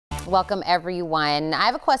Welcome, everyone. I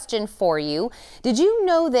have a question for you. Did you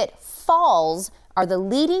know that falls are the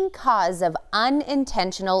leading cause of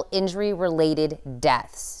unintentional injury-related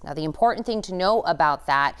deaths? Now, the important thing to know about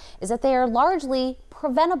that is that they are largely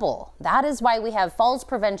preventable. That is why we have Falls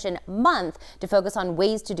Prevention Month to focus on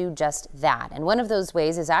ways to do just that. And one of those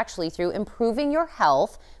ways is actually through improving your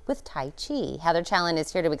health with Tai Chi. Heather Chalon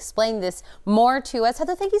is here to explain this more to us.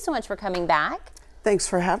 Heather, thank you so much for coming back. Thanks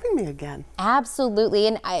for having me again. Absolutely.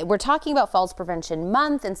 And we're talking about Falls Prevention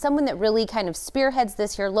Month, and someone that really kind of spearheads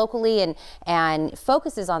this here locally and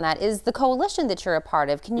focuses on that is the coalition that you're a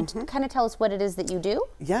part of. Can you kind of tell us what it is that you do?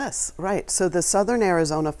 Yes, right. So the Southern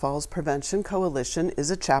Arizona Falls Prevention Coalition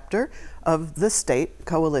is a chapter of the state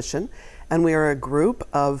coalition, and we are a group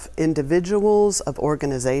of individuals, of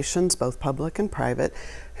organizations, both public and private,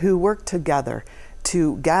 who work together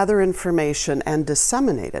to gather information and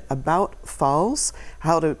disseminate it about falls.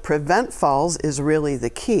 How to prevent falls is really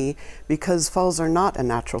the key, because falls are not a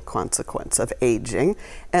natural consequence of aging,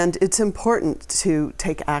 and it's important to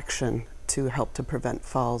take action to help to prevent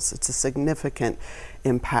falls. It's a significant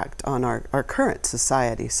impact on our current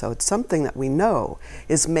society, so it's something that we know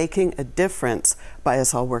is making a difference by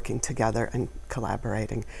us all working together and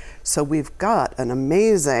collaborating. So we've got an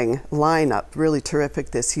amazing lineup, really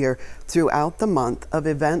terrific this year, throughout the month of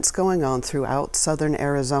events going on throughout Southern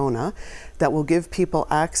Arizona that will give people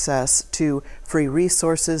access to free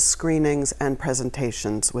resources, screenings, and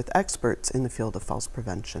presentations with experts in the field of falls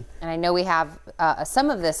prevention. And I know we have some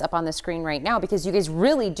of this up on the screen right now, because you guys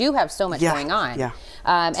really do have so much going on. Yeah,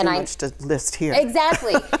 too much to list here.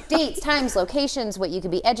 Exactly. Dates, times, locations, what you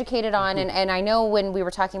could be educated on. And I know when we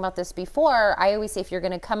were talking about this before, I always say if you're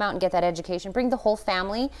going to come out and get that education, bring the whole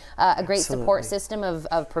family, a great support system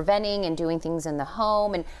of preventing and doing things in the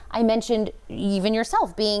home. And I mentioned even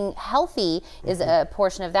yourself, being healthy is a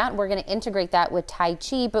portion of that. We're going to integrate that with Tai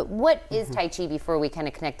Chi. But what is Tai Chi before we kind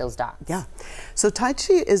of connect those dots? Yeah. So Tai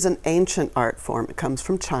Chi is an ancient art form. It comes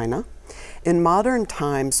from China. In modern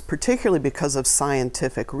times, particularly because of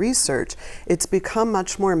scientific research, it's become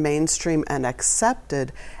much more mainstream and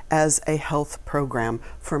accepted as a health program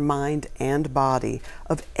for mind and body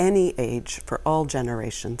of any age for all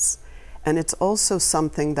generations. And it's also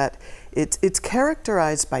something that it's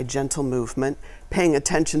characterized by gentle movement, paying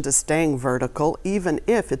attention to staying vertical, even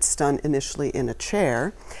if it's done initially in a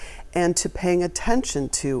chair, and to paying attention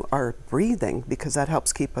to our breathing, because that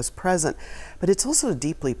helps keep us present. But it's also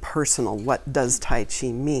deeply personal. What does Tai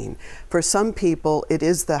Chi mean? For some people, it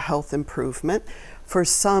is the health improvement. For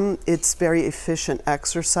some, it's very efficient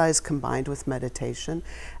exercise combined with meditation.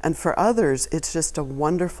 And for others, it's just a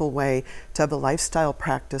wonderful way to have a lifestyle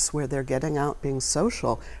practice where they're getting out, being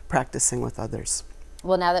social, practicing with others.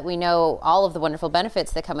 Well, now that we know all of the wonderful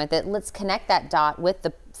benefits that come with it, let's connect that dot with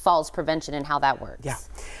the falls prevention and how that works. Yeah.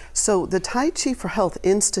 So the Tai Chi for Health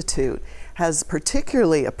Institute has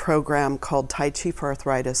particularly a program called Tai Chi for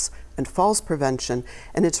Arthritis and Falls Prevention,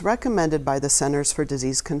 and it's recommended by the Centers for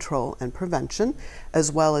Disease Control and Prevention,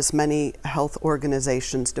 as well as many health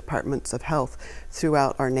organizations, departments of health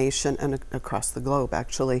throughout our nation and across the globe,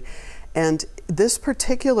 actually. And this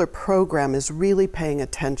particular program is really paying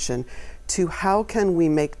attention to how can we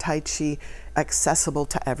make Tai Chi accessible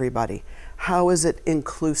to everybody? How is it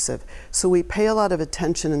inclusive? So we pay a lot of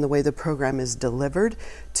attention in the way the program is delivered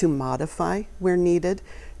to modify where needed,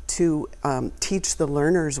 to teach the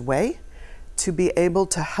learner's way, to be able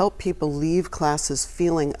to help people leave classes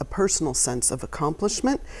feeling a personal sense of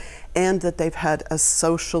accomplishment and that they've had a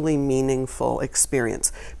socially meaningful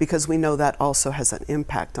experience, because we know that also has an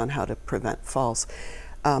impact on how to prevent falls.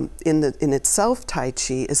 In itself, Tai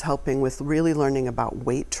Chi is helping with really learning about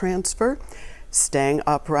weight transfer, staying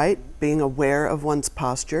upright, being aware of one's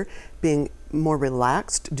posture, being more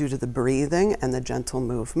relaxed due to the breathing and the gentle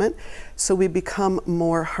movement, so we become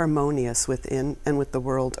more harmonious within and with the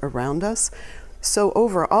world around us. So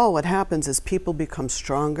overall, what happens is people become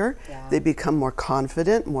stronger, they become more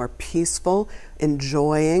confident, more peaceful,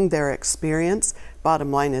 enjoying their experience.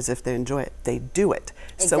 Bottom line is, if they enjoy it, they do it.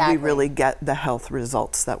 Exactly. So we really get the health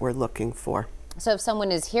results that we're looking for. So if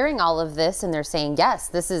someone is hearing all of this and they're saying, yes,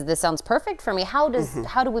 this sounds perfect for me, how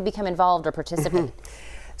do we become involved or participate?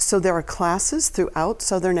 So there are classes throughout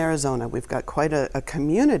Southern Arizona. We've got quite a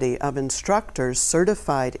community of instructors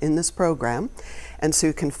certified in this program, and so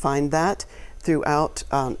you can find that throughout,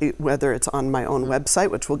 whether it's on my own website,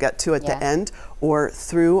 which we'll get to at the end, or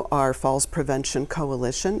through our Falls Prevention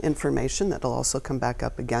Coalition information that'll also come back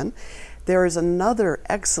up again. There is another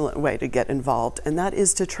excellent way to get involved, and that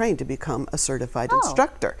is to train to become a certified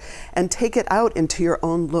instructor and take it out into your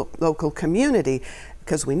own local community.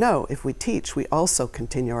 because we know if we teach, we also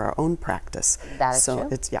continue our own practice. That is so true.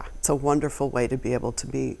 It's a wonderful way to be able to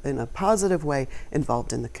be, in a positive way,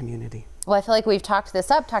 involved in the community. Well, I feel like we've talked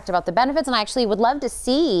about the benefits, and I actually would love to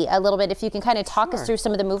see a little bit if you can kind of talk us through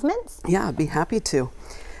some of the movements. Yeah, I'd be happy to.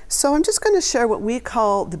 So I'm just going to share what we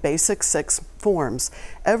call the basic 6 forms.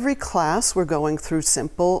 Every class we're going through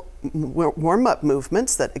simple warm-up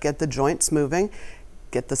movements that get the joints moving,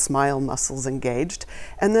 get the smile muscles engaged.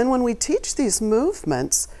 And then when we teach these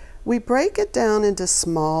movements, we break it down into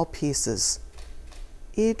small pieces,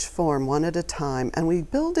 each form one at a time, and we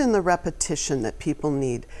build in the repetition that people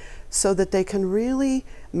need so that they can really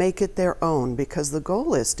make it their own, because the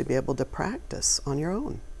goal is to be able to practice on your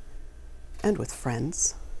own and with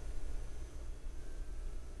friends.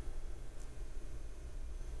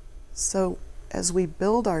 So as we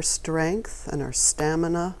build our strength and our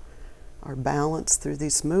stamina, our balance through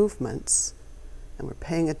these movements, and we're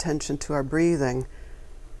paying attention to our breathing,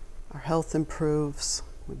 our health improves,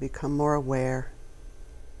 we become more aware,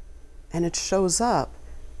 and it shows up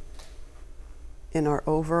in our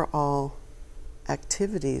overall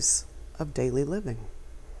activities of daily living.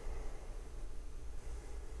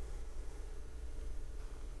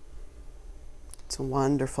 It's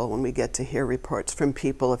wonderful when we get to hear reports from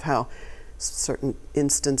people of how certain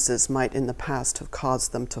instances might in the past have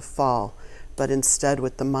caused them to fall, but instead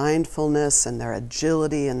with the mindfulness and their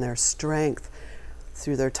agility and their strength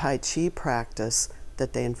through their Tai Chi practice,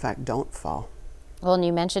 that they in fact don't fall. Well, and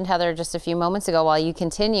you mentioned, Heather, just a few moments ago. While you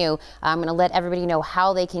continue, I'm going to let everybody know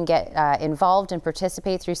how they can get involved and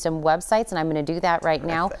participate through some websites, and I'm going to do that right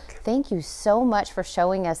now. Thank you so much for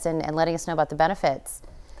showing us and letting us know about the benefits.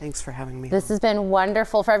 Thanks for having me. This has been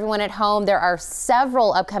wonderful for everyone at home. There are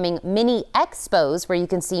several upcoming mini expos where you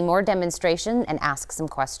can see more demonstration and ask some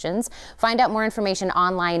questions. Find out more information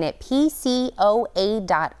online at pcoa.org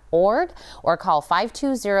or call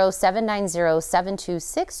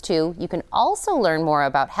 520-790-7262. You can also learn more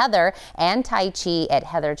about Heather and Tai Chi at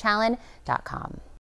heatherchalon.com.